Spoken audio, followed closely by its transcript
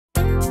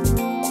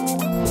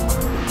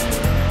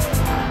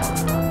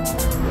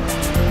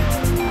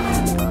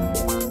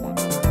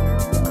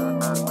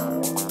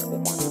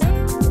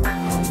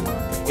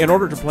In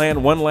order to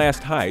plan one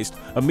last heist,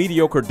 a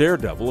mediocre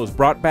daredevil is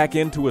brought back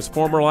into his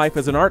former life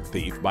as an art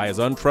thief by his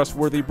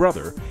untrustworthy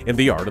brother in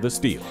The Art of the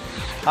Steal.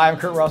 Hi, I'm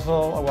Kurt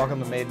Russell.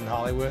 Welcome to Made in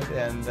Hollywood,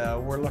 and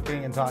we're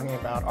looking and talking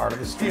about Art of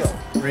the Steal.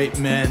 Great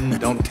men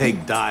don't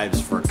take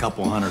dives for a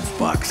couple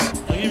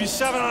 $100. I'll give you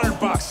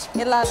 $700.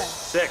 11.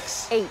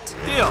 6. 8.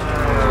 Deal.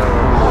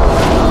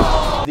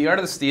 The Art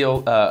of the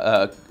Steal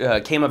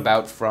came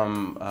about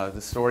from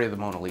the story of the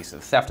Mona Lisa,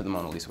 the theft of the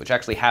Mona Lisa, which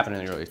actually happened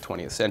in the early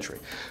 20th century.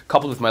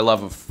 Coupled with my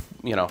love of,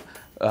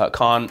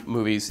 con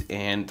movies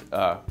and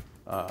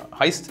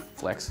heist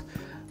flicks,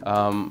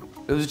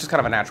 it was just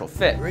kind of a natural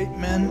fit. Great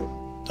men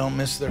don't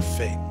miss their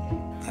fate.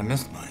 I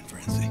missed mine,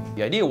 Francie.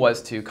 The idea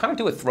was to kind of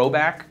do a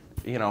throwback,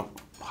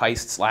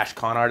 heist /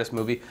 con artist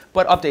movie,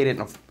 but update it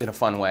in a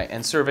fun way,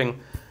 and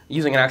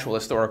using an actual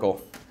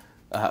historical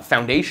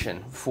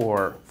foundation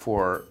for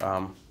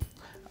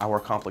our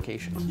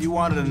complications. You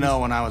wanted to know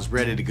when I was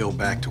ready to go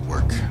back to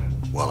work.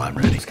 Well, I'm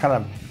ready. I was kind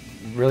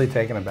of really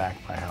taken aback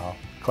by how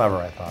clever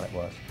I thought it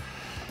was.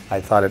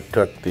 I thought it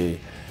took the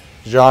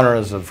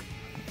genres of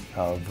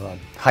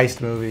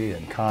heist movie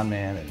and con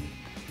man and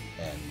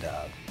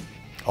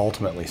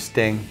ultimately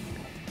Sting,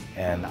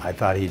 and I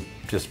thought he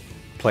just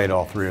played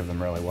all three of them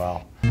really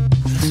well.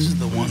 This is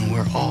the one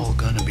we're all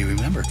gonna be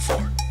remembered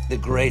for. The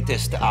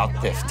greatest art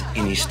theft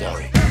in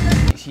history.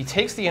 He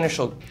takes the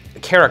initial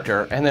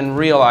character and then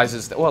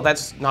realizes that, well,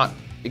 that's not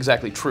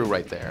exactly true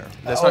right there.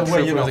 That's not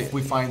true.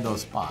 We find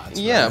those spots.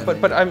 Yeah, right?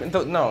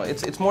 but no,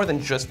 it's more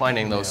than just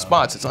finding those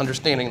spots. It's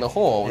understanding the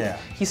whole. Yeah.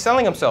 He's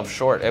selling himself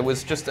short. It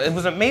was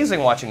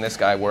amazing watching this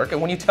guy work. And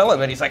when you tell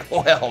him it, he's like,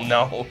 well,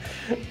 no,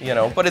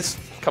 But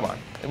come on.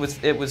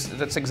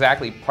 That's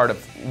exactly part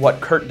of what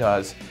Kurt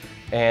does,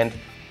 and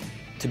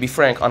to be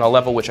frank, on a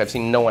level which I've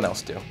seen no one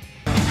else do.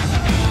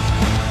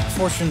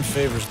 Fortune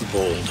favors the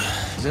bold.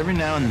 Because every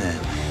now and then,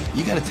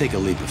 you gotta take a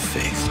leap of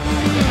faith.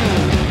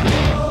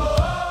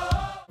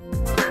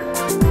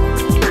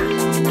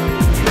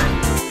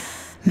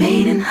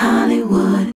 Made in Hollywood.